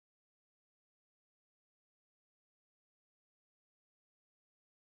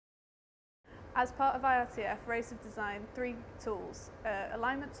As part of IRTF, RACE have designed 3 tools: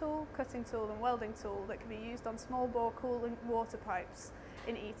 alignment tool, cutting tool and welding tool that can be used on small bore coolant water pipes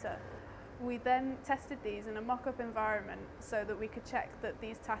in ITER. We then tested these in a mock-up environment so that we could check that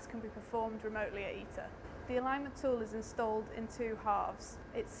these tasks can be performed remotely at ITER. The alignment tool is installed in 2 halves.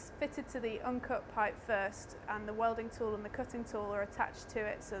 It's fitted to the uncut pipe first, and the welding tool and the cutting tool are attached to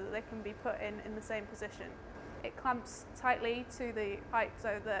it so that they can be put in the same position. It clamps tightly to the pipe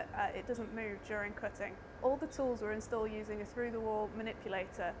so that it doesn't move during cutting. All the tools were installed using a through-the-wall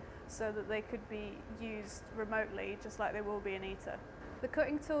manipulator so that they could be used remotely just like they will be in ITER. The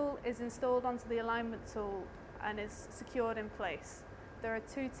cutting tool is installed onto the alignment tool and is secured in place. There are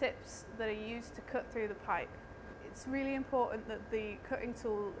 2 tips that are used to cut through the pipe. It's really important that the cutting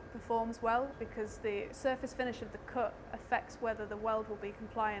tool performs well because the surface finish of the cut affects whether the weld will be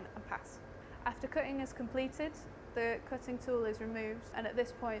compliant and pass. After cutting is completed, the cutting tool is removed, and at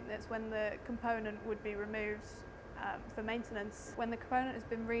this point that's when the component would be removed for maintenance. When the component has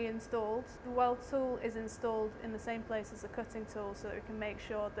been reinstalled, the weld tool is installed in the same place as the cutting tool so that we can make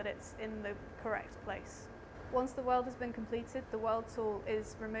sure that it's in the correct place. Once the weld has been completed, the weld tool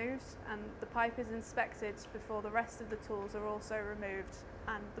is removed and the pipe is inspected before the rest of the tools are also removed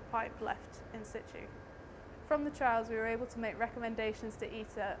and the pipe left in situ. From the trials, we were able to make recommendations to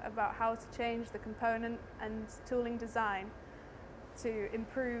ITER about how to change the component and tooling design to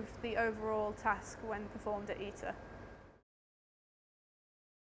improve the overall task when performed at ITER.